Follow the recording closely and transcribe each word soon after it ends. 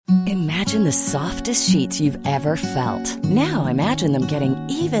Imagine the softest sheets you've ever felt. Now imagine them getting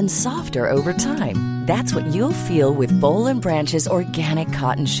even softer over time. That's what you'll feel with Boll & Branch's organic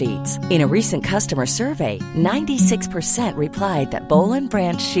cotton sheets. In a recent customer survey, 96% replied that Boll &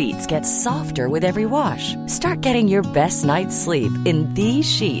 Branch sheets get softer with every wash. Start getting your best night's sleep in these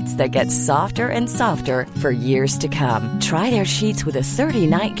sheets that get softer and softer for years to come. Try their sheets with a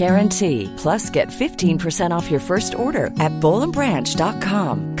 30-night guarantee. Plus, get 15% off your first order at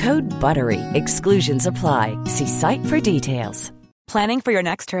bollandbranch.com. Code BUTTERY. Exclusions apply. See site for details. Planning for your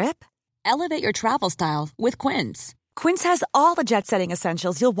next trip? Elevate your travel style with Quince. Quince has all the jet-setting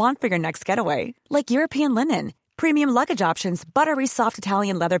essentials you'll want for your next getaway, like European linen, premium luggage options, buttery soft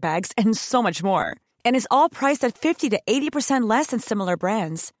Italian leather bags, and so much more. And is all priced at 50 to 80% less than similar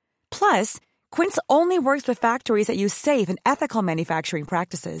brands. Plus, Quince only works with factories that use safe and ethical manufacturing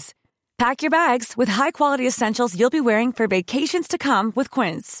practices. Pack your bags with high-quality essentials you'll be wearing for vacations to come with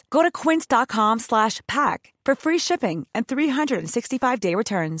Quince. Go to quince.com/pack for free shipping and 365-day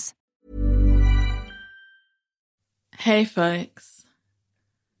returns. Hey folks,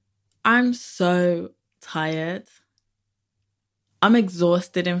 I'm so tired. I'm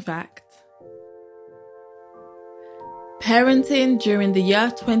exhausted, in fact. Parenting during the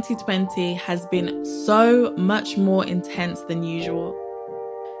year 2020 has been so much more intense than usual.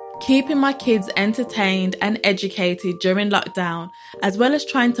 Keeping my kids entertained and educated during lockdown, as well as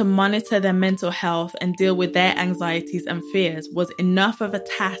trying to monitor their mental health and deal with their anxieties and fears, was enough of a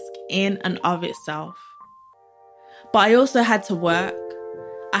task in and of itself. But I also had to work.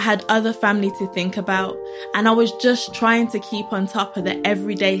 I had other family to think about, and I was just trying to keep on top of the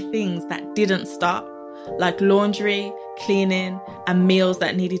everyday things that didn't stop, like laundry, cleaning, and meals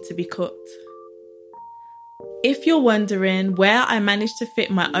that needed to be cooked. If you're wondering where I managed to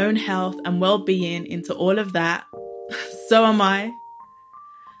fit my own health and well-being into all of that, so am I.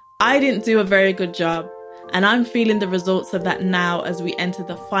 I didn't do a very good job, and I'm feeling the results of that now as we enter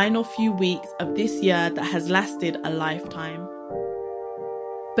the final few weeks of this year that has lasted a lifetime.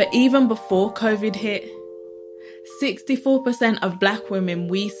 But even before COVID hit, 64% of Black women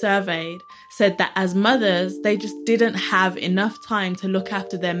we surveyed said that as mothers, they just didn't have enough time to look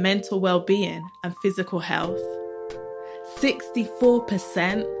after their mental well-being and physical health.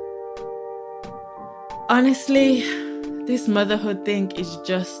 64%. Honestly, this motherhood thing is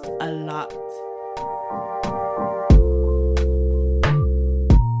just a lot.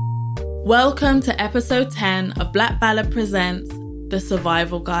 Welcome to episode 10 of Black Ballad Presents The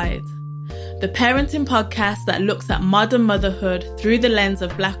Survival Guide, the parenting podcast that looks at modern motherhood through the lens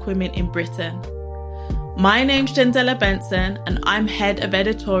of Black women in Britain. My name's Jendela Benson, and I'm head of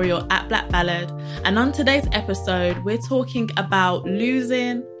editorial at Black Ballad, and on today's episode, we're talking about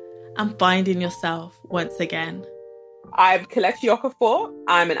losing and finding yourself once again. I'm Kelechi Okafor.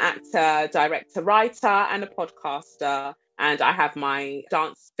 I'm an actor, director, writer, and a podcaster, and I have my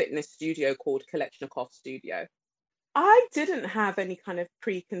dance fitness studio called Kelechnikov Studio. I didn't have any kind of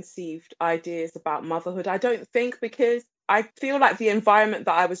preconceived ideas about motherhood, I don't think, because I feel like the environment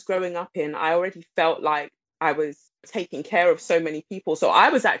that I was growing up in, I already felt like I was taking care of so many people. So I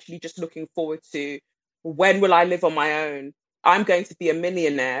was actually just looking forward to, when will I live on my own? I'm going to be a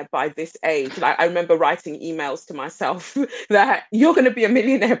millionaire by this age. Like, I remember writing emails to myself that you're going to be a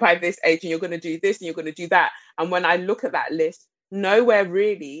millionaire by this age and you're going to do this and you're going to do that. And when I look at that list, nowhere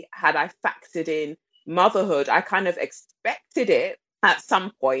really had I factored in motherhood. I kind of expected it at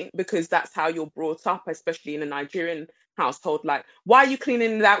some point because that's how you're brought up, especially in a Nigerian household. Like, why are you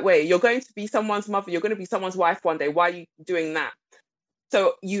cleaning that way? You're going to be someone's mother. You're going to be someone's wife one day. Why are you doing that?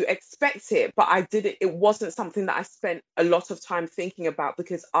 So you expect it, but I did it. It wasn't something that I spent a lot of time thinking about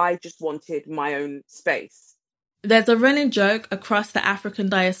because I just wanted my own space. There's a running joke across the African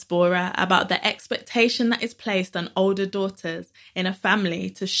diaspora about the expectation that is placed on older daughters in a family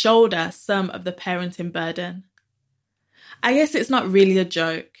to shoulder some of the parenting burden. I guess it's not really a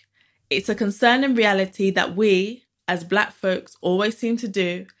joke. It's a concerning reality that we, as Black folks always seem to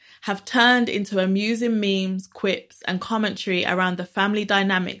do, have turned into amusing memes, quips, and commentary around the family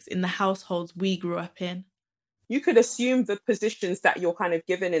dynamics in the households we grew up in. You could assume the positions that you're kind of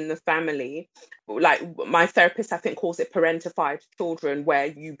given in the family, like my therapist, I think, calls it parentified children, where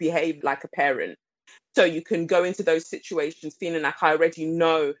you behave like a parent. So you can go into those situations feeling like, I already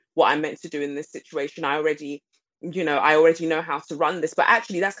know what I'm meant to do in this situation. I already know how to run this. But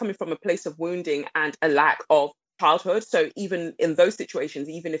actually, that's coming from a place of wounding and a lack of childhood. So even in those situations,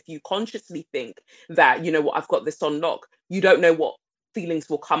 even if you consciously think that, you know what, I've got this on lock, you don't know what feelings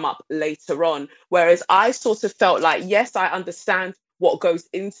will come up later on. Whereas I sort of felt like, yes, I understand what goes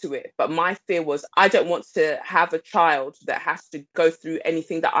into it. But my fear was, I don't want to have a child that has to go through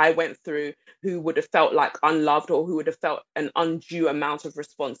anything that I went through, who would have felt like unloved or who would have felt an undue amount of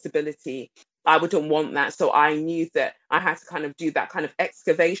responsibility. I wouldn't want that. So I knew that I had to kind of do that kind of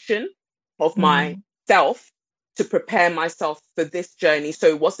excavation of myself to prepare myself for this journey. So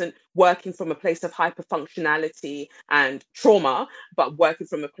it wasn't working from a place of hyperfunctionality and trauma, but working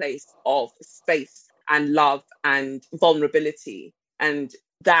from a place of space and love and vulnerability. And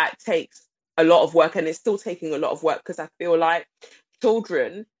that takes a lot of work, and it's still taking a lot of work, because I feel like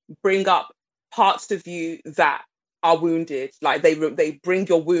children bring up parts of you that are wounded. Like they bring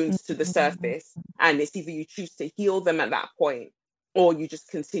your wounds to the surface, and it's either you choose to heal them at that point, or you just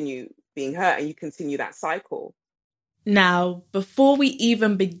continue being hurt and you continue that cycle. Now, before we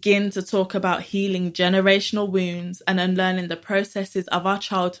even begin to talk about healing generational wounds and unlearning the processes of our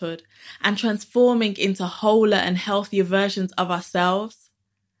childhood and transforming into wholer and healthier versions of ourselves,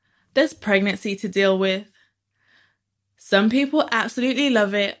 there's pregnancy to deal with. Some people absolutely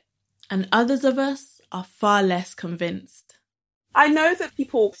love it, and others of us are far less convinced. I know that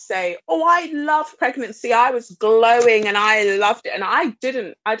people say, oh, I love pregnancy. I was glowing and I loved it. And I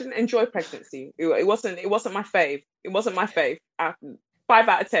didn't enjoy pregnancy. It wasn't my fave. It wasn't my fave. 5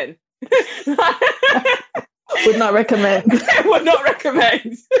 out of 10. Would not recommend. Would not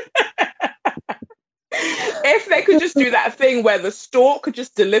recommend. If they could just do that thing where the stork could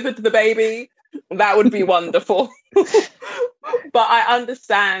just deliver the baby, that would be wonderful. But I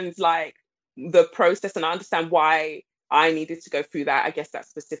understand like the process, and I understand why I needed to go through that, I guess, that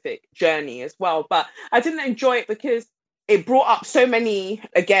specific journey as well. But I didn't enjoy it because it brought up so many,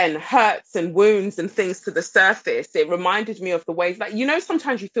 again, hurts and wounds and things to the surface. It reminded me of the ways that,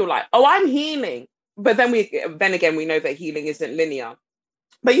 sometimes you feel like, oh, I'm healing. But then again, we know that healing isn't linear.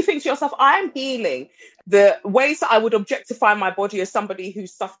 But you think to yourself, I'm healing. The ways that I would objectify my body as somebody who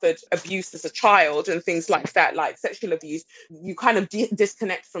suffered abuse as a child and things like that, like sexual abuse, you kind of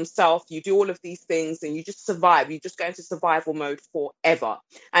disconnect from self. You do all of these things and you just survive. You just go into survival mode forever.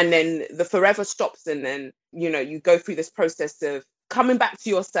 And then the forever stops. And then, you go through this process of coming back to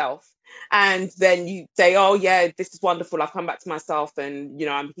yourself. And then you say, oh, yeah, this is wonderful. I've come back to myself and,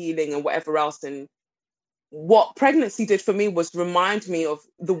 I'm healing and whatever else. And what pregnancy did for me was remind me of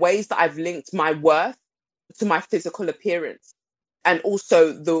the ways that I've linked my worth to my physical appearance, and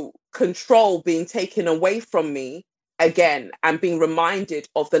also the control being taken away from me again, and being reminded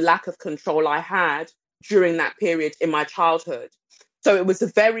of the lack of control I had during that period in my childhood. So it was a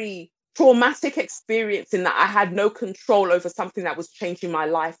very traumatic experience in that I had no control over something that was changing my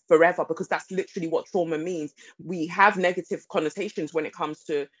life forever, because that's literally what trauma means. We have negative connotations when it comes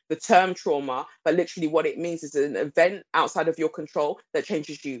to the term trauma, but literally what it means is an event outside of your control that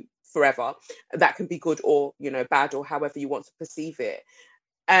changes you forever. That can be good or, bad, or however you want to perceive it.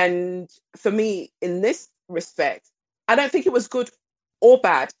 And for me, in this respect, I don't think it was good or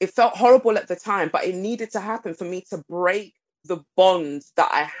bad. It felt horrible at the time, but it needed to happen for me to break the bonds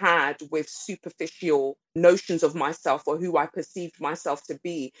that I had with superficial notions of myself or who I perceived myself to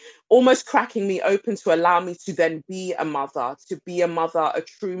be, almost cracking me open to allow me to then be a mother, a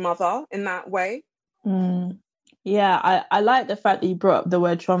true mother in that way. Yeah, I like the fact that you brought up the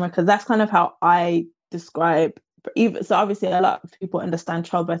word trauma, because that's kind of how I describe, so obviously a lot of people understand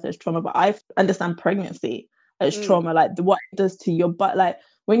childbirth as trauma, but I understand pregnancy as trauma, like what it does to your butt. Like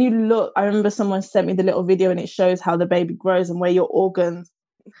when you look, I remember someone sent me the little video and it shows how the baby grows and where your organs,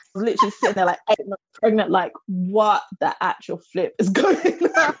 I was literally sitting there like 8 months pregnant, like what the actual flip is going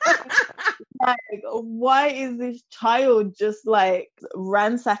on? Like, why is this child just like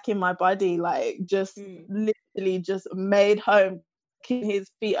ransacking my body, like just literally just made home, kicking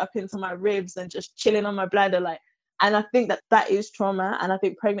his feet up into my ribs and just chilling on my bladder, like. And I think that is trauma, and I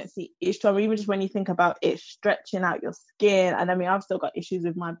think pregnancy is trauma, even just when you think about it stretching out your skin. And I mean, I've still got issues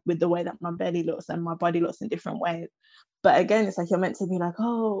with the way that my belly looks and my body looks in different ways. But again, it's like you're meant to be like,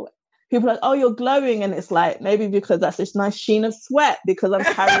 oh, people are like, oh, you're glowing, and it's like maybe because that's this nice sheen of sweat because I'm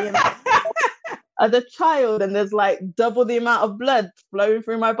carrying as a child, and there's like double the amount of blood flowing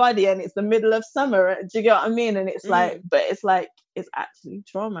through my body, and it's the middle of summer. Do you get what I mean? And it's like, but it's like, it's actually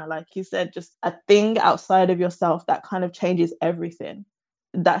trauma, like you said, just a thing outside of yourself that kind of changes everything.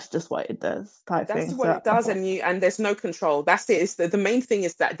 That's just what it does, type That's thing. what it does, and there's no control. That's it. It's the main thing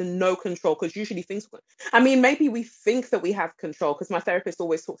is that the no control, because usually things, I mean, maybe we think that we have control, because my therapist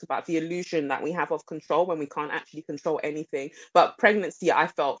always talks about the illusion that we have of control when we can't actually control anything. But pregnancy, I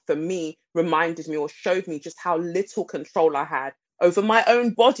felt, for me, reminded me or showed me just how little control I had over my own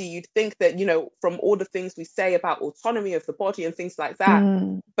body. You'd think that, from all the things we say about autonomy of the body and things like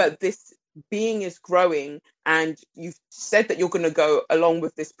that, but this being is growing, and you've said that you're going to go along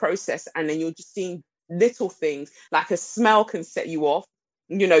with this process, and then you're just seeing little things like a smell can set you off.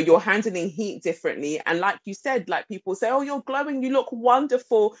 You're handling heat differently, and like you said, like people say, oh, you're glowing, you look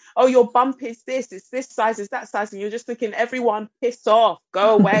wonderful, oh, your bump is this, it's this size, it's that size, and you're just thinking, everyone piss off,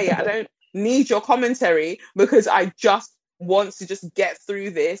 go away. I don't need your commentary, because I just want to just get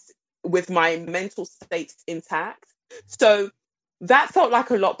through this with my mental state intact. So that felt like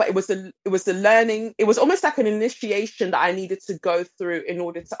a lot, but it was a learning. It was almost like an initiation that I needed to go through in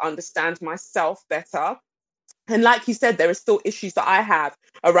order to understand myself better. And like you said, there are still issues that I have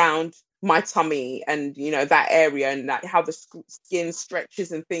around my tummy and, that area, and like how the skin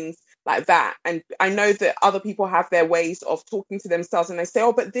stretches and things like that. And I know that other people have their ways of talking to themselves, and they say,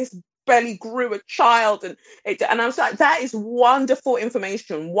 oh, but this belly grew a child. And I was like, that is wonderful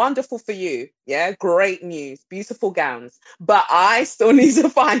information. Wonderful for you. Yeah, great news. Beautiful gowns. But I still need to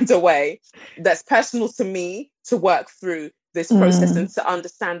find a way that's personal to me to work through this process and to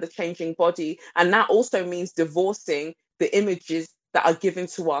understand the changing body. And that also means divorcing the images that are given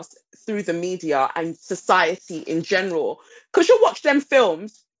to us through the media and society in general. Because you'll watch them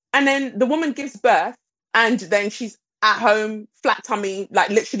films, and then the woman gives birth, and then she's at home, flat tummy, like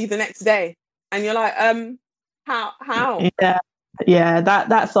literally the next day. And you're like, how? Yeah,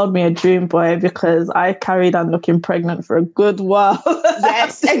 that sold me a dream, boy, because I carried on looking pregnant for a good while.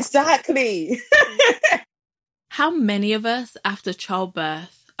 Yes, exactly. How many of us after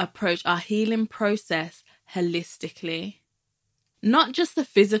childbirth approach our healing process holistically? Not just the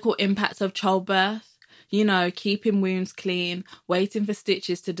physical impacts of childbirth, keeping wounds clean, waiting for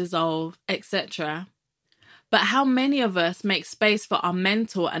stitches to dissolve, etc. But how many of us make space for our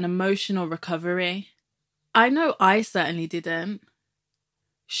mental and emotional recovery? I know I certainly didn't.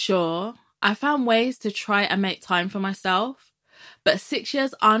 Sure, I found ways to try and make time for myself. But 6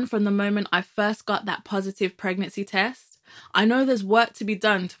 years on from the moment I first got that positive pregnancy test, I know there's work to be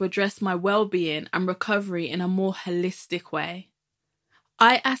done to address my well-being and recovery in a more holistic way.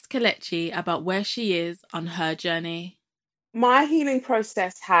 I asked Kelechi about where she is on her journey. My healing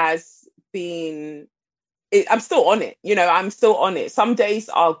process has been, I'm still on it. I'm still on it. Some days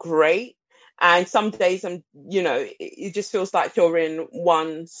are great, and some days it just feels like you're in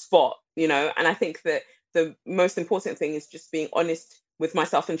one spot, and I think that the most important thing is just being honest with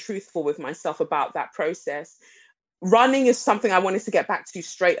myself and truthful with myself about that process. Running is something I wanted to get back to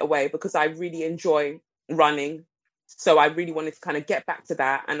straight away, because I really enjoy running. So I really wanted to kind of get back to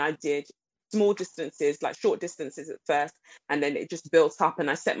that. And I did small distances, like short distances at first, and then it just built up. And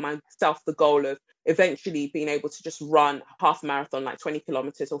I set myself the goal of eventually being able to just run half marathon, like 20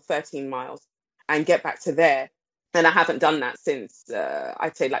 kilometers or 13 miles, and get back to there. And I haven't done that since,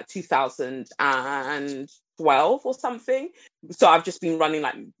 I'd say like 2012 or something. So I've just been running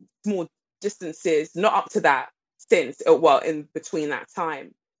like small distances, not up to that since, in between that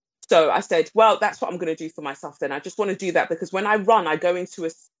time. So I said, well, that's what I'm going to do for myself then. I just want to do that, because when I run, I go into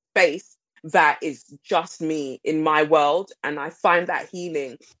a space that is just me in my world, and I find that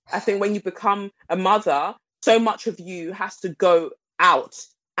healing. I think when you become a mother, so much of you has to go out.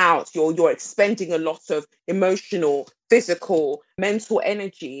 You're expending a lot of emotional, physical, mental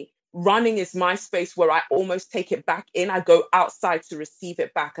energy. Running is my space where I almost take it back in. I go outside to receive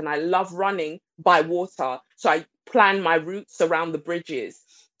it back. And I love running by water. So I plan my routes around the bridges.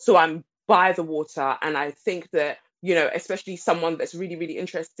 So I'm by the water. And I think that, especially someone that's really, really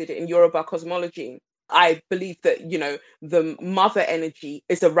interested in Yoruba cosmology, I believe that, the mother energy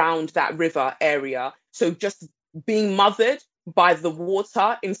is around that river area. So just being mothered by the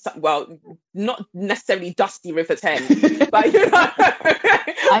water in not necessarily dusty River Thames, but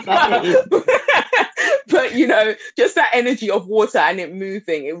but just that energy of water and it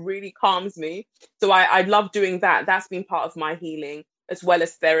moving, it really calms me. So I love doing that. That's been part of my healing, as well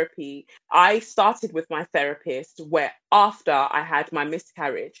as therapy. I started with my therapist where after I had my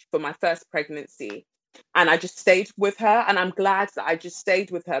miscarriage for my first pregnancy, and I just stayed with her, and I'm glad that I just stayed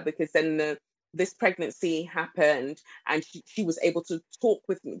with her, because then this pregnancy happened, and she was able to talk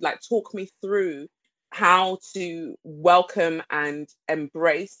me through how to welcome and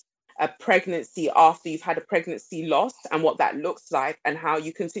embrace a pregnancy after you've had a pregnancy loss, and what that looks like, and how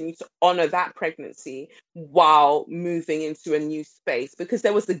you continue to honor that pregnancy while moving into a new space, because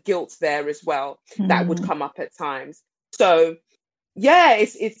there was the guilt there as well that would come up at times. So yeah,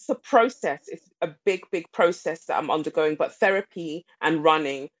 it's a process. It's a big process that I'm undergoing, but therapy and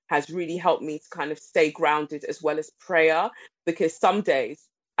running has really helped me to kind of stay grounded, as well as prayer, because some days,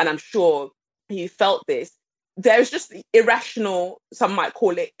 and I'm sure you felt this, there's just irrational, some might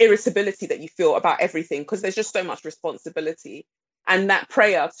call it irritability, that you feel about everything, because there's just so much responsibility. And that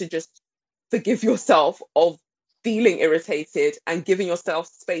prayer to just forgive yourself of feeling irritated and giving yourself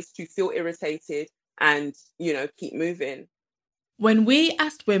space to feel irritated and, keep moving. When we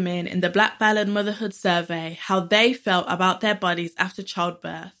asked women in the Black Ballad Motherhood Survey how they felt about their bodies after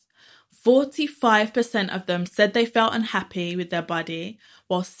childbirth, 45% of them said they felt unhappy with their body,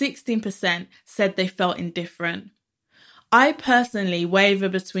 while 16% said they felt indifferent. I personally waver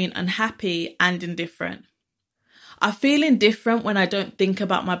between unhappy and indifferent. I feel indifferent when I don't think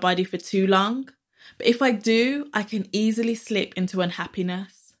about my body for too long, but if I do, I can easily slip into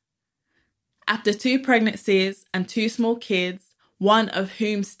unhappiness. After 2 pregnancies and 2 small kids, one of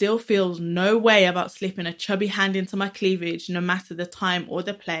whom still feels no way about slipping a chubby hand into my cleavage no matter the time or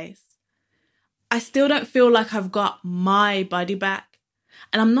the place, I still don't feel like I've got my body back.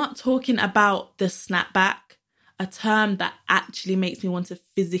 And I'm not talking about the snapback, a term that actually makes me want to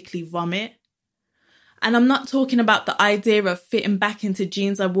physically vomit. And I'm not talking about the idea of fitting back into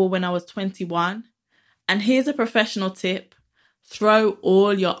jeans I wore when I was 21. And here's a professional tip: throw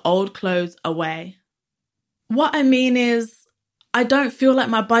all your old clothes away. What I mean is, I don't feel like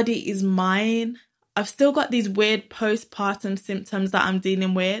my body is mine. I've still got these weird postpartum symptoms that I'm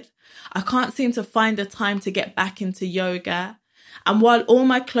dealing with. I can't seem to find the time to get back into yoga. And while all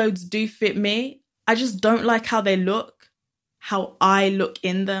my clothes do fit me, I just don't like how they look, how I look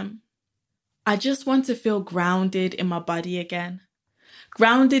in them. I just want to feel grounded in my body again.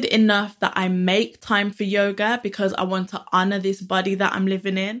 Grounded enough that I make time for yoga because I want to honor this body that I'm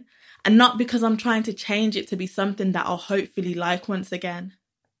living in, and not because I'm trying to change it to be something that I'll hopefully like once again.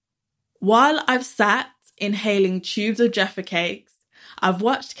 While I've sat inhaling tubes of Jaffa cakes, I've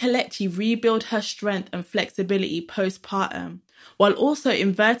watched Kelechi rebuild her strength and flexibility postpartum, while also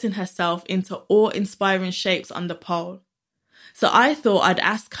inverting herself into awe-inspiring shapes on the pole. So I thought I'd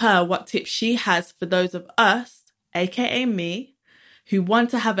ask her what tips she has for those of us, aka me, who want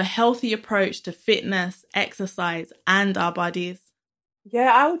to have a healthy approach to fitness, exercise, and our bodies.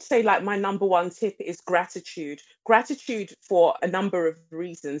 Yeah, I would say my number one tip is gratitude. Gratitude for a number of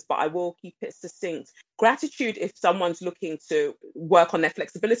reasons, but I will keep it succinct. Gratitude if someone's looking to work on their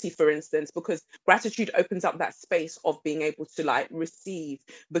flexibility, for instance, because gratitude opens up that space of being able to receive,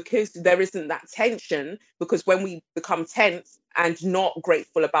 because there isn't that tension. Because when we become tense and not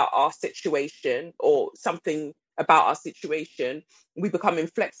grateful about our situation or something about our situation, we become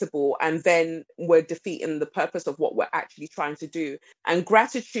inflexible, and then we're defeating the purpose of what we're actually trying to do. And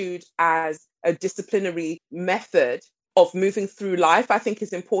gratitude as a disciplinary method of moving through life, I think,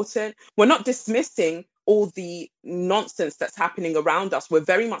 is important. We're not dismissing all the nonsense that's happening around us. We're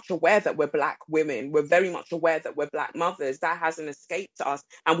very much aware that we're Black women. We're very much aware that we're Black mothers. That hasn't escaped us.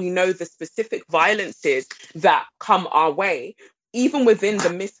 And we know the specific violences that come our way. Even within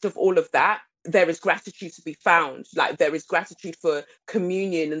the midst of all of that, there is gratitude to be found. There is gratitude for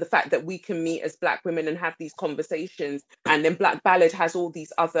communion and the fact that we can meet as Black women and have these conversations. And then Black Ballad has all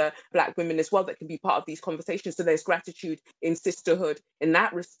these other Black women as well that can be part of these conversations. So there's gratitude in sisterhood in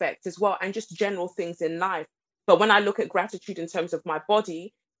that respect as well, and just general things in life. But when I look at gratitude in terms of my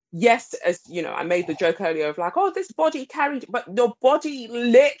body, yes, as you know, I made the joke earlier of this body carried, but your body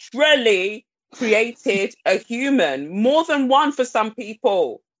literally created a human, more than one for some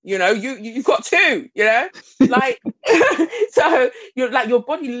people. You've got 2, so your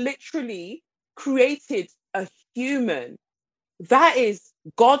body literally created a human. That is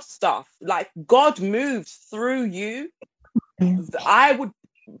God stuff. God moves through you.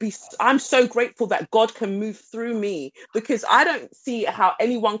 I'm so grateful that God can move through me, because I don't see how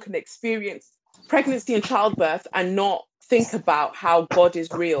anyone can experience pregnancy and childbirth and not think about how God is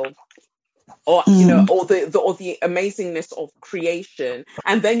real. Or or the amazingness of creation.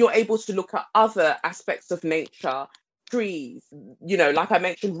 And then you're able to look at other aspects of nature, trees, like I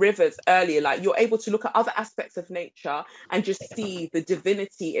mentioned, rivers earlier. You're able to look at other aspects of nature and just see the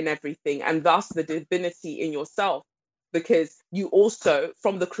divinity in everything, and thus the divinity in yourself, because you also,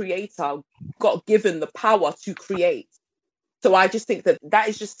 from the creator, got given the power to create. So I just think that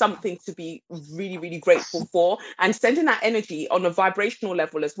is just something to be really, really grateful for, and sending that energy on a vibrational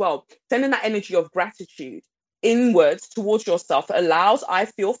level as well, sending that energy of gratitude inwards towards yourself allows, I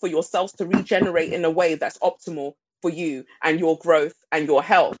feel, for yourselves to regenerate in a way that's optimal for you and your growth and your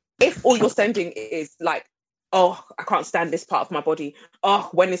health. If all you're sending is oh, I can't stand this part of my body.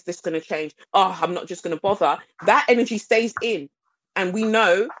 Oh, when is this going to change? Oh, I'm not just going to bother. That energy stays in. And we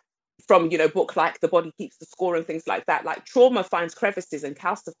know from, book like The Body Keeps the Score and things like that, trauma finds crevices and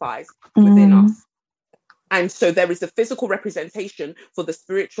calcifies within us. And so there is a physical representation for the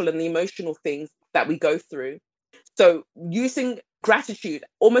spiritual and the emotional things that we go through. So using gratitude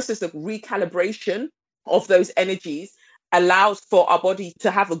almost as a recalibration of those energies allows for our body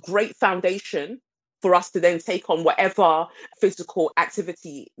to have a great foundation for us to then take on whatever physical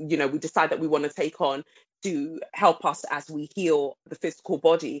activity, we decide that we want to take on to help us as we heal the physical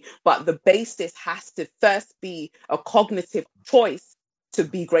body. But the basis has to first be a cognitive choice to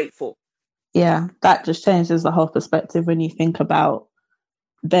be grateful. Yeah, that just changes the whole perspective when you think about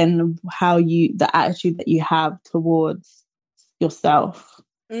then the attitude that you have towards yourself.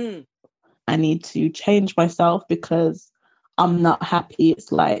 I need to change myself because I'm not happy.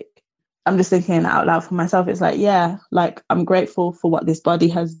 It's like, I'm just thinking out loud for myself. It's like, yeah, like I'm grateful for what this body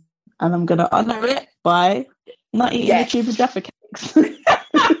has, and I'm going to honor it by not eating a tube of Jaffa cakes.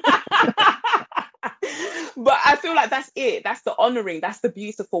 But I feel like that's it. That's the honoring. That's the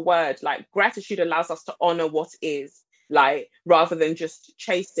beautiful word. Like, gratitude allows us to honor what is, like, rather than just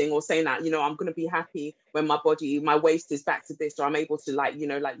chasing or saying that, I'm going to be happy when my waist is back to this, or I'm able to, like you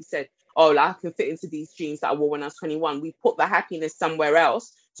said, like, I can fit into these jeans that I wore when I was 21. We put the happiness somewhere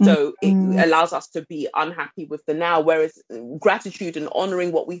else. So it allows us to be unhappy with the now. Whereas gratitude and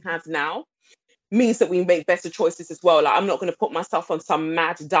honoring what we have now means that we make better choices as well. Like, I'm not going to put myself on some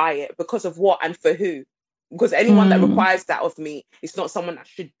mad diet because of what and for who. Because anyone that requires that of me is not someone that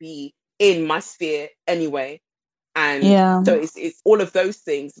should be in my sphere anyway. And so it's all of those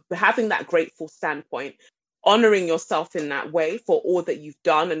things. But having that grateful standpoint, honoring yourself in that way for all that you've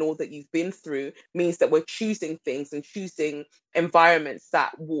done and all that you've been through, means that we're choosing things and choosing environments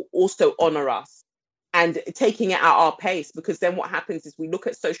that will also honor us, and taking it at our pace. Because then what happens is we look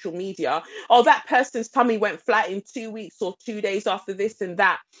at social media, that person's tummy went flat in 2 weeks or 2 days after this and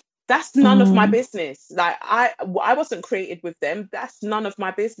that. That's none of my business. Like, I wasn't created with them. That's none of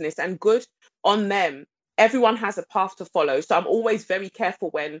my business, and good on them. Everyone has a path to follow. So I'm always very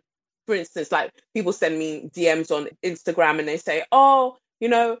careful when, for instance, like, people send me DMs on Instagram and they say,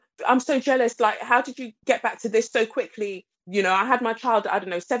 I'm so jealous. Like, how did you get back to this so quickly? I had my child,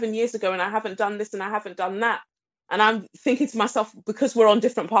 7 years ago, and I haven't done this and I haven't done that. And I'm thinking to myself, because we're on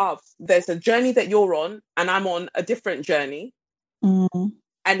different paths, there's a journey that you're on and I'm on a different journey.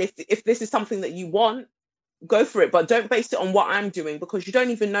 And if this is something that you want, go for it. But don't base it on what I'm doing, because you don't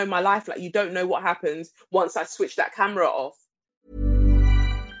even know my life. Like, you don't know what happens once I switch that camera off.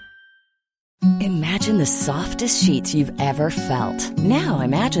 Imagine the softest sheets you've ever felt. Now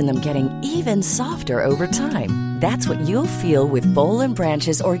imagine them getting even softer over time. That's what you'll feel with Boll &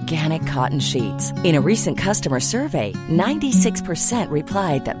 Branch's organic cotton sheets. In a recent customer survey, 96%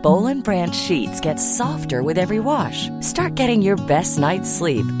 replied that Boll & Branch sheets get softer with every wash. Start getting your best night's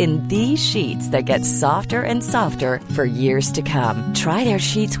sleep in these sheets that get softer and softer for years to come. Try their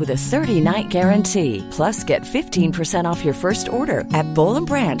sheets with a 30-night guarantee. Plus, get 15% off your first order at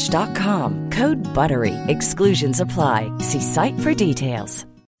bollandbranch.com. Code BUTTERY. Exclusions apply. See site for details.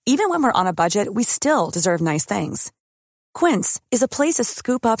 Even when we're on a budget, we still deserve nice things. Quince is a place to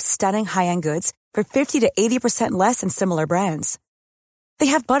scoop up stunning high-end goods for 50 to 80% less than similar brands. They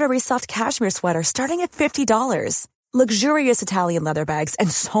have buttery soft cashmere sweaters starting at $50, luxurious Italian leather bags,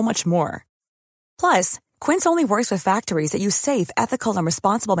 and so much more. Plus, Quince only works with factories that use safe, ethical, and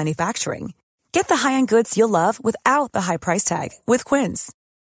responsible manufacturing. Get the high-end goods you'll love without the high price tag with Quince.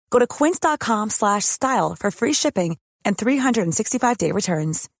 Go to quince.com/style for free shipping and 365-day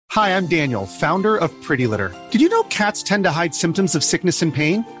returns. Hi, I'm Daniel, founder of Pretty Litter. Did you know cats tend to hide symptoms of sickness and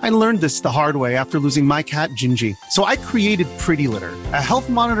pain? I learned this the hard way after losing my cat, Gingy. So I created Pretty Litter, a health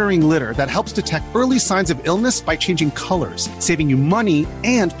monitoring litter that helps detect early signs of illness by changing colors, saving you money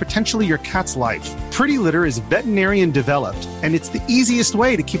and potentially your cat's life. Pretty Litter is veterinarian developed, and it's the easiest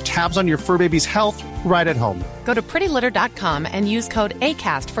way to keep tabs on your fur baby's health right at home. Go to prettylitter.com and use code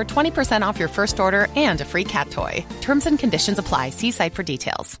ACAST for 20% off your first order and a free cat toy. Terms and conditions apply. See site for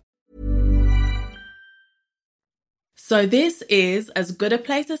details. So this is as good a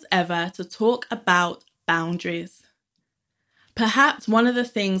place as ever to talk about boundaries. Perhaps one of the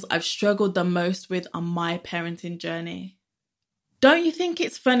things I've struggled the most with on my parenting journey. Don't you think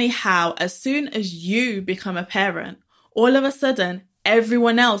it's funny how as soon as you become a parent, all of a sudden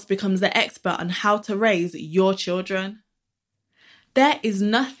everyone else becomes the expert on how to raise your children? There is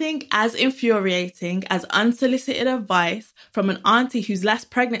nothing as infuriating as unsolicited advice from an auntie whose last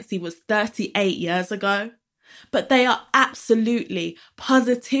pregnancy was 38 years ago. But they are absolutely,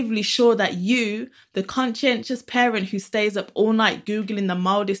 positively sure that you, the conscientious parent who stays up all night Googling the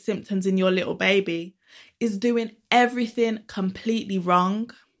mildest symptoms in your little baby, is doing everything completely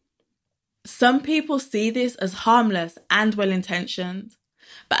wrong. Some people see this as harmless and well-intentioned,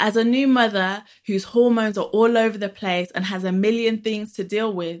 But as a new mother whose hormones are all over the place and has a million things to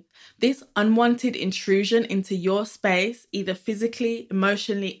deal with, this unwanted intrusion into your space, either physically,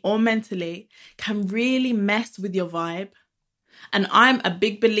 emotionally, or mentally, can really mess with your vibe. And I'm a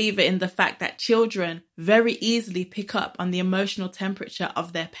big believer in the fact that children very easily pick up on the emotional temperature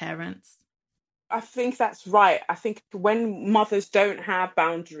of their parents. I think that's right. I think when mothers don't have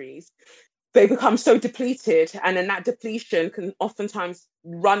boundaries, they become so depleted, and then that depletion can oftentimes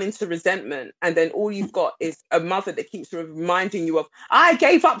run into resentment, and then all you've got is a mother that keeps reminding you of, I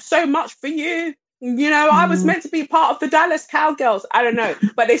gave up so much for you, I was meant to be part of the Dallas Cowgirls, I don't know,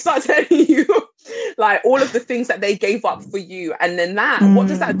 but they start telling you like all of the things that they gave up for you, and then what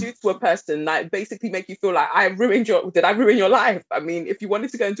does that do to a person? Like basically make you feel like, did I ruin your life? I mean, if you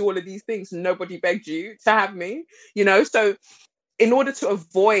wanted to go and do all of these things, nobody begged you to have me, so in order to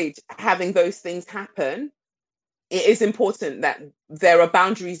avoid having those things happen, it is important that there are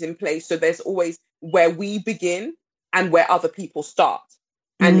boundaries in place. So there's always where we begin and where other people start.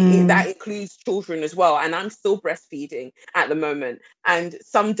 And that includes children as well. And I'm still breastfeeding at the moment. And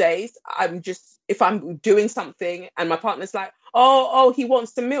some days if I'm doing something and my partner's like, oh, he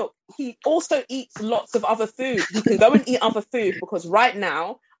wants the milk. He also eats lots of other food. He can go and eat other food because right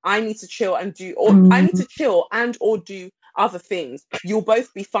now I need to chill and or do other things. You'll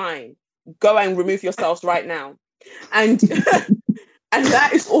both be fine. Go and remove yourselves right now. And and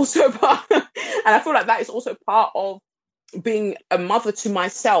that is also part, and I feel like that is also part of being a mother to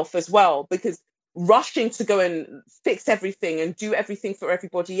myself as well, because rushing to go and fix everything and do everything for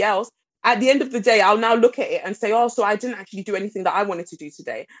everybody else, at the end of the day, I'll now look at it and say, oh, so I didn't actually do anything that I wanted to do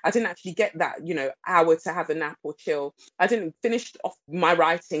today. I didn't actually get that, hour to have a nap or chill. I didn't finish off my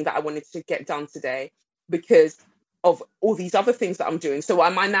writing that I wanted to get done today because of all these other things that I'm doing. So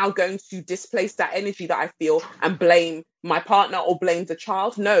am I now going to displace that energy that I feel and blame my partner or blame the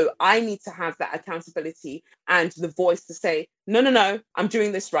child? No, I need to have that accountability and the voice to say, no, I'm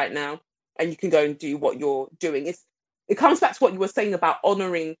doing this right now. And you can go and do what you're doing. It comes back to what you were saying about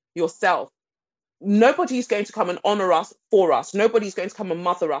honoring yourself. Nobody's going to come and honor us for us. Nobody's going to come and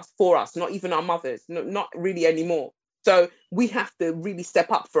mother us for us, not even our mothers, not really anymore. So we have to really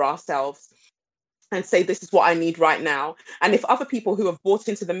step up for ourselves and say, this is what I need right now. And if other people who have bought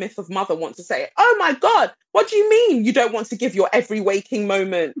into the myth of mother want to say, oh my God, what do you mean you don't want to give your every waking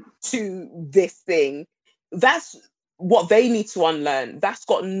moment to this thing? That's what they need to unlearn. That's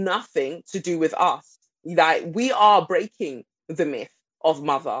got nothing to do with us. Like, we are breaking the myth of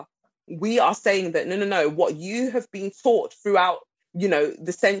mother. We are saying that, no, what you have been taught throughout,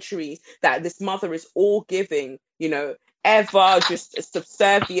 the centuries, that this mother is all giving, ever just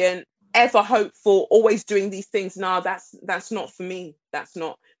subservient, ever hopeful, always doing these things. No, that's not for me. That's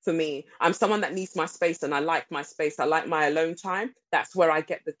not for me. I'm someone that needs my space, and I like my space. I like my alone time. That's where I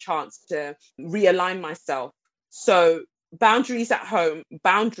get the chance to realign myself. So boundaries at home,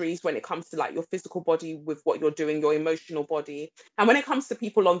 boundaries when it comes to like your physical body with what you're doing, your emotional body. And when it comes to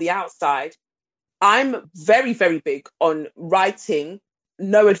people on the outside, I'm very, very big on writing,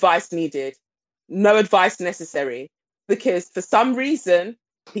 no advice needed, no advice necessary, because for some reason,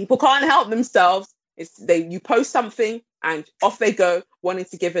 people can't help themselves. You post something and off they go, wanting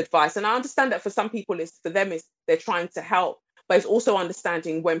to give advice. And I understand that for some people, they're trying to help, but it's also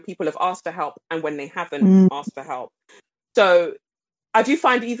understanding when people have asked for help and when they haven't asked for help. So I do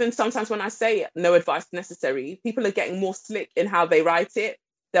find even sometimes when I say no advice necessary, people are getting more slick in how they write it.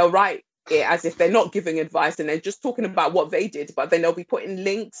 They'll write it as if they're not giving advice and they're just talking about what they did, but then they'll be putting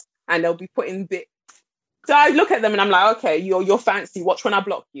links and they'll be putting bits. So I look at them and I'm like, okay, you're fancy. Watch when I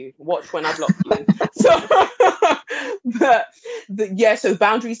block you. So, so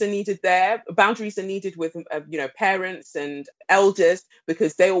boundaries are needed there. Boundaries are needed with, parents and elders,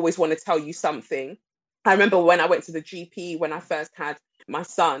 because they always want to tell you something. I remember when I went to the GP when I first had my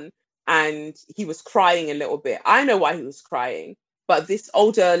son, and he was crying a little bit. I know why he was crying, but this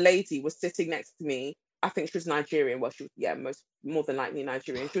older lady was sitting next to me. I think she was Nigerian. Well, she was, more than likely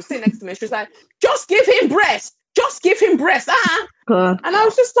Nigerian. She was sitting next to me and she was like, just give him breast. Just give him breast. And I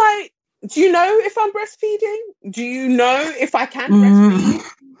was just like, do you know if I'm breastfeeding? Do you know if I can breastfeed?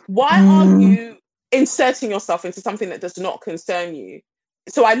 Why are you inserting yourself into something that does not concern you?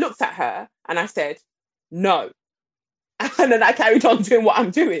 So I looked at her and I said, no. And then I carried on doing what I'm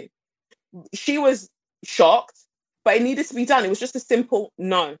doing. She was shocked, but it needed to be done. It was just a simple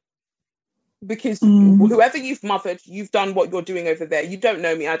no. Because whoever you've mothered, you've done what you're doing over there. You don't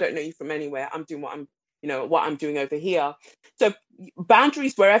know me. I don't know you from anywhere. I'm doing what I'm doing over here. So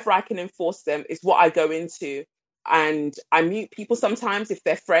boundaries, wherever I can enforce them, is what I go into. And I mute people sometimes. If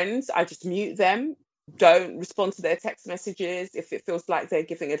they're friends, I just mute them. don't respond to their text messages if it feels like they're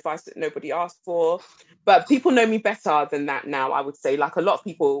giving advice that nobody asked for. But people know me better than that now, I would say. Like, a lot of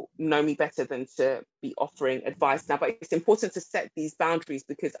people know me better than to be offering advice now. But it's important to set these boundaries,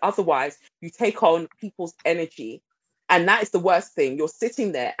 because otherwise you take on people's energy. And that is the worst thing. You're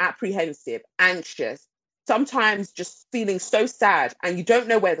sitting there apprehensive, anxious, sometimes just feeling so sad, and you don't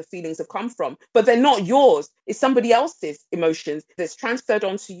know where the feelings have come from, but they're not yours. It's somebody else's emotions that's transferred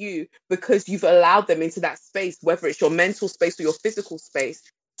onto you because you've allowed them into that space, whether it's your mental space or your physical space,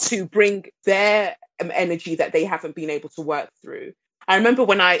 to bring their energy that they haven't been able to work through. I remember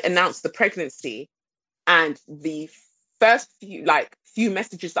when I announced the pregnancy, and the first few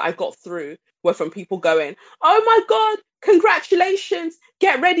messages that I got through were from people going, "Oh my God, congratulations,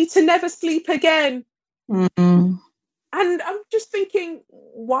 get ready to never sleep again." Mm. And I'm just thinking,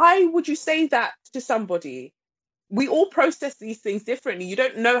 why would you say that to somebody? We all process these things differently. You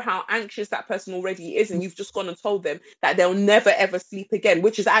don't know how anxious that person already is, and you've just gone and told them that they'll never ever sleep again,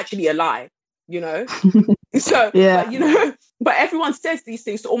 which is actually a lie, you know? So, Yeah. but everyone says these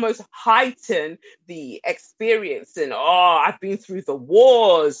things to almost heighten the experience. And, oh, I've been through the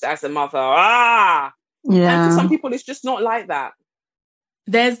wars as a mother. And for some people, it's just not like that.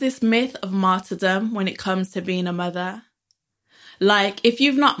 There's this myth of martyrdom when it comes to being a mother. Like, if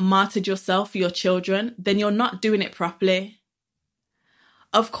you've not martyred yourself for your children, then you're not doing it properly.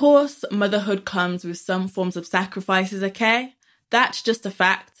 Of course, motherhood comes with some forms of sacrifices, okay? That's just a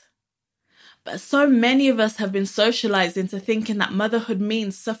fact. But so many of us have been socialized into thinking that motherhood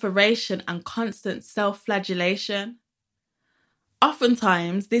means sufferation and constant self-flagellation.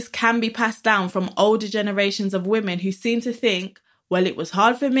 Oftentimes, this can be passed down from older generations of women who seem to think, well, it was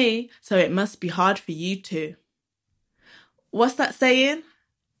hard for me, so it must be hard for you too. What's that saying?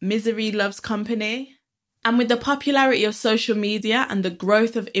 Misery loves company. And with the popularity of social media and the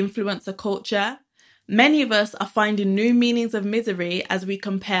growth of influencer culture, many of us are finding new meanings of misery as we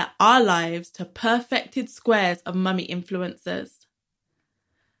compare our lives to perfected squares of mummy influencers.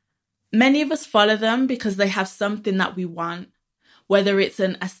 Many of us follow them because they have something that we want, whether it's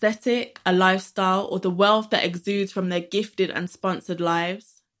an aesthetic, a lifestyle, or the wealth that exudes from their gifted and sponsored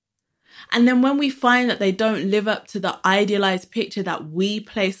lives. And then when we find that they don't live up to the idealized picture that we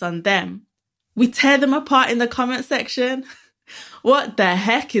place on them, we tear them apart in the comment section. What the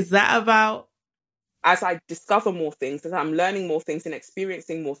heck is that about? As I discover more things, as I'm learning more things and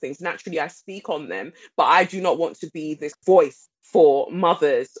experiencing more things, naturally I speak on them, but I do not want to be this voice for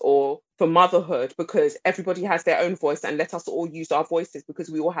mothers or for motherhood, because everybody has their own voice, and let us all use our voices because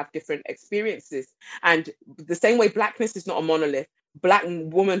we all have different experiences. And the same way Blackness is not a monolith, Black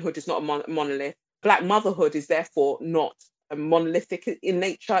womanhood is not a monolith, Black motherhood is therefore not a monolithic in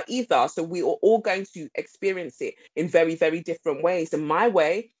nature either. So we are all going to experience it in very, very different ways. And my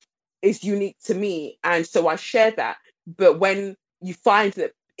way is unique to me. And so I share that. But when you find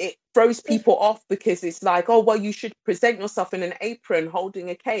that it throws people off because it's like, oh, well, you should present yourself in an apron holding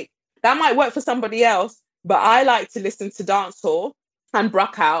a cake. That might work for somebody else, but I like to listen to dancehall and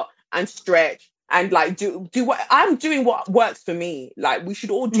bruck out and stretch and like do what I'm doing, what works for me. Like, we should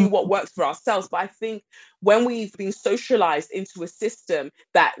all do what works for ourselves. But I think when we've been socialized into a system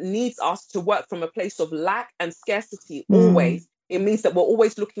that needs us to work from a place of lack and scarcity always, it means that we're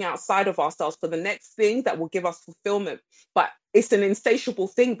always looking outside of ourselves for the next thing that will give us fulfillment. But it's an insatiable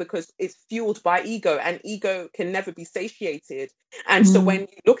thing because it's fueled by ego, and ego can never be satiated. And so when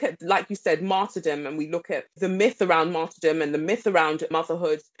you look at, like you said, martyrdom, and we look at the myth around martyrdom and the myth around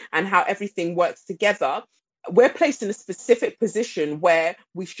motherhood and how everything works together, we're placed in a specific position where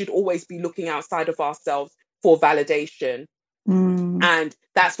we should always be looking outside of ourselves for validation. And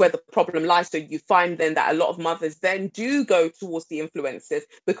that's where the problem lies. So you find then that a lot of mothers then do go towards the influencers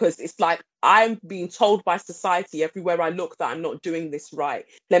because it's like, I'm being told by society everywhere I look that I'm not doing this right.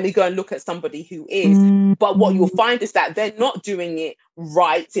 Let me go and look at somebody who is. But what you'll find is that they're not doing it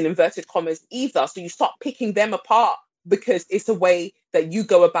right, in inverted commas, either. So you start picking them apart because it's a way that you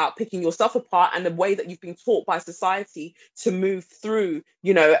go about picking yourself apart and the way that you've been taught by society to move through,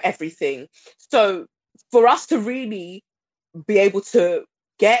 everything. So for us to really be able to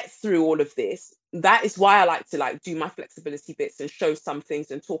get through all of this, that is why I like to do my flexibility bits and show some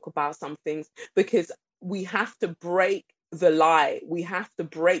things and talk about some things, because we have to break the lie. We have to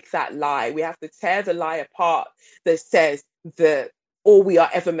break that lie. We have to tear the lie apart that says that all we are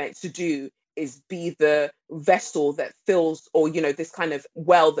ever meant to do is be the vessel that fills, or this kind of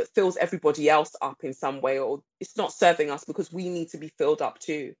well that fills everybody else up in some way, or it's not serving us because we need to be filled up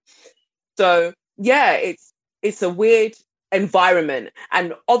too. So yeah, it's a weird environment.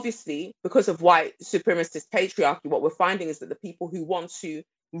 And obviously, because of white supremacist patriarchy, what we're finding is that the people who want to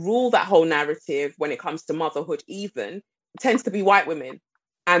rule that whole narrative when it comes to motherhood even tends to be white women.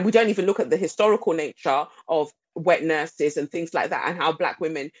 And we don't even look at the historical nature of wet nurses and things like that, and how Black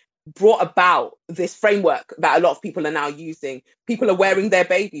women brought about this framework that a lot of people are now using. People are wearing their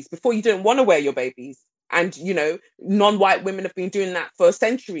babies before you didn't want to wear your babies. And, you know, non-white women have been doing that for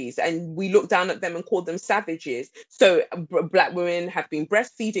centuries, and we look down at them and call them savages. So Black women have been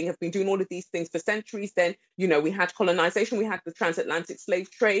breastfeeding, have been doing all of these things for centuries. Then, you know, we had colonization, we had the transatlantic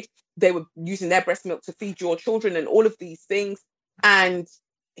slave trade. They were using their breast milk to feed your children and all of these things. And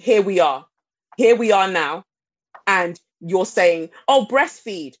here we are now. And you're saying, oh,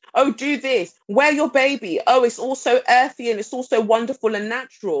 breastfeed, oh, do this, wear your baby, oh, it's also earthy and it's also wonderful and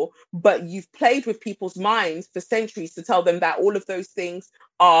natural. But you've played with people's minds for centuries to tell them that all of those things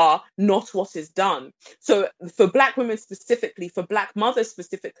are not what is done. So for Black women specifically, for Black mothers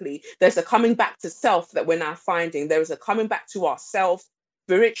specifically, there's a coming back to self that we're now finding. There is a coming back to ourselves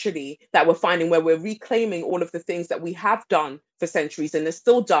spiritually that we're finding, where we're reclaiming all of the things that we have done for centuries and are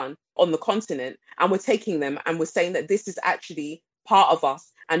still done on the continent, and we're taking them and we're saying that this is actually part of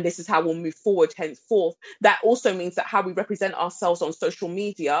us and this is how we'll move forward henceforth. That also means that how we represent ourselves on social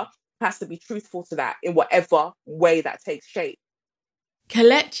media has to be truthful to that in whatever way that takes shape.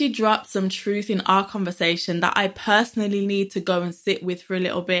 Kelechi dropped some truth in our conversation that I personally need to go and sit with for a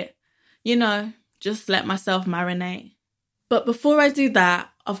little bit. You know, just let myself marinate. But before I do that,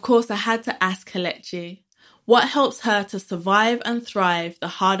 of course, I had to ask Kelechi, what helps her to survive and thrive the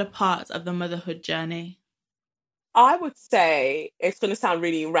harder parts of the motherhood journey? I would say, it's going to sound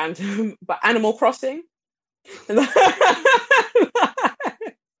really random, but Animal Crossing.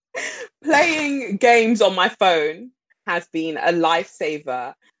 Playing games on my phone has been a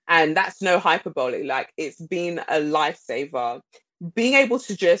lifesaver. And that's no hyperbole. Like, it's been a lifesaver. Being able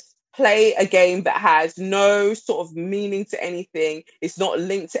to just play a game that has no sort of meaning to anything. It's not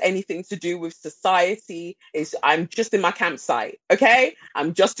linked to anything to do with society. I'm just in my campsite, okay?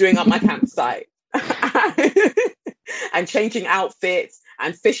 I'm just doing up my campsite and changing outfits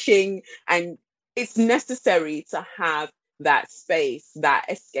and fishing. And it's necessary to have that space, that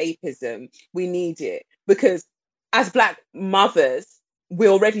escapism. We need it because as Black mothers, we're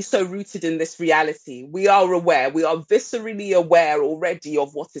already so rooted in this reality. We are aware, we are viscerally aware already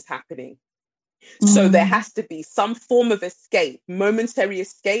of what is happening. So there has to be some form of escape, momentary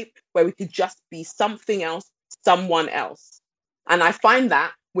escape, where we could just be something else, someone else. And I find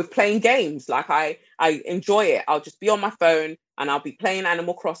that with playing games, like I enjoy it. I'll just be on my phone and I'll be playing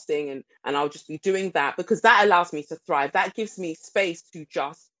Animal Crossing and I'll just be doing that because that allows me to thrive. That gives me space to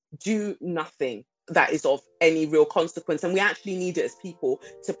just do nothing that is of any real consequence. And we actually need it as people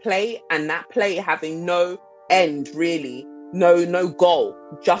to play, and that play having no end, really, no goal,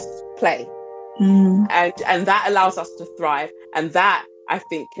 just play. And that allows us to thrive. And that, I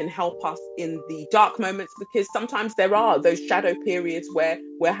think, can help us in the dark moments, because sometimes there are those shadow periods where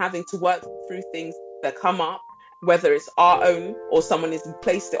we're having to work through things that come up, whether it's our own or someone has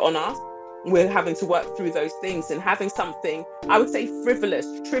placed it on us. We're having to work through those things, and having something, I would say, frivolous,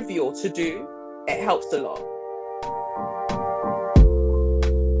 trivial to do, it helps a lot.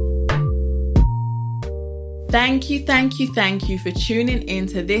 Thank you for tuning in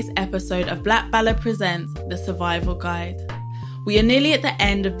to this episode of Black Ballad Presents The Survival Guide. We are nearly at the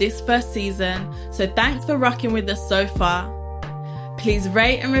end of this first season, so thanks for rocking with us so far. Please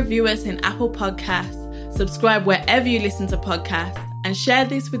rate and review us in Apple Podcasts, subscribe wherever you listen to podcasts, and share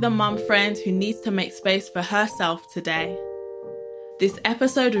this with a mum friend who needs to make space for herself today. This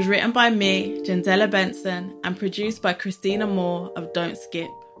episode was written by me, Jandela Benson, and produced by Christina Moore of Don't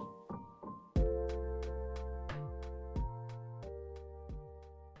Skip.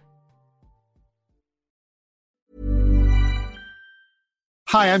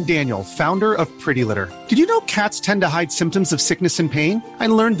 Hi, I'm Daniel, founder of Pretty Litter. Did you know cats tend to hide symptoms of sickness and pain? I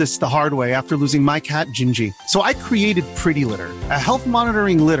learned this the hard way after losing my cat, Gingy. So I created Pretty Litter, a health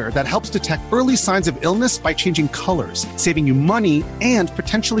monitoring litter that helps detect early signs of illness by changing colors, saving you money and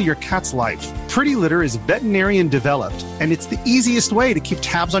potentially your cat's life. Pretty Litter is veterinarian developed, and it's the easiest way to keep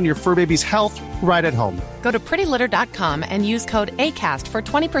tabs on your fur baby's health right at home. Go to prettylitter.com and use code ACAST for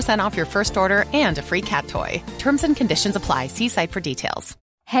 20% off your first order and a free cat toy. Terms and conditions apply. See site for details.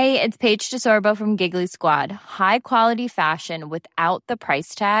 Hey, it's Paige DeSorbo from Giggly Squad. High quality fashion without the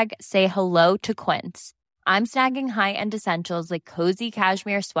price tag. Say hello to Quince. I'm snagging high-end essentials like cozy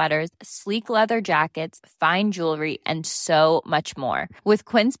cashmere sweaters, sleek leather jackets, fine jewelry, and so much more. With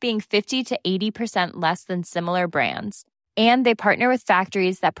Quince being 50 to 80% less than similar brands. And they partner with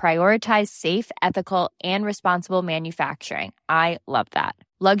factories that prioritize safe, ethical, and responsible manufacturing. I love that.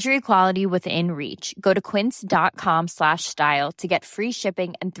 Luxury quality within reach. Go to quince.com/style to get free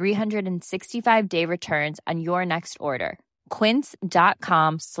shipping and 365-day returns on your next order.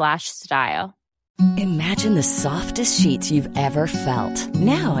 Quince.com/style. Imagine the softest sheets you've ever felt.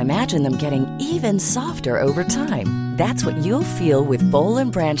 Now imagine them getting even softer over time. That's what you'll feel with Boll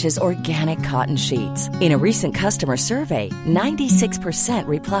 & Branch's organic cotton sheets. In a recent customer survey, 96%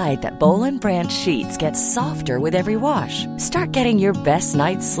 replied that Boll & Branch sheets get softer with every wash. Start getting your best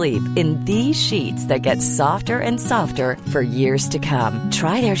night's sleep in these sheets that get softer and softer for years to come.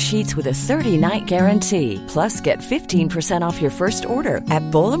 Try their sheets with a 30-night guarantee. Plus, get 15% off your first order at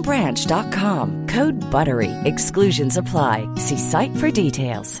bollandbranch.com. Code BUTTERY. Exclusions apply. See site for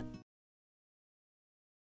details.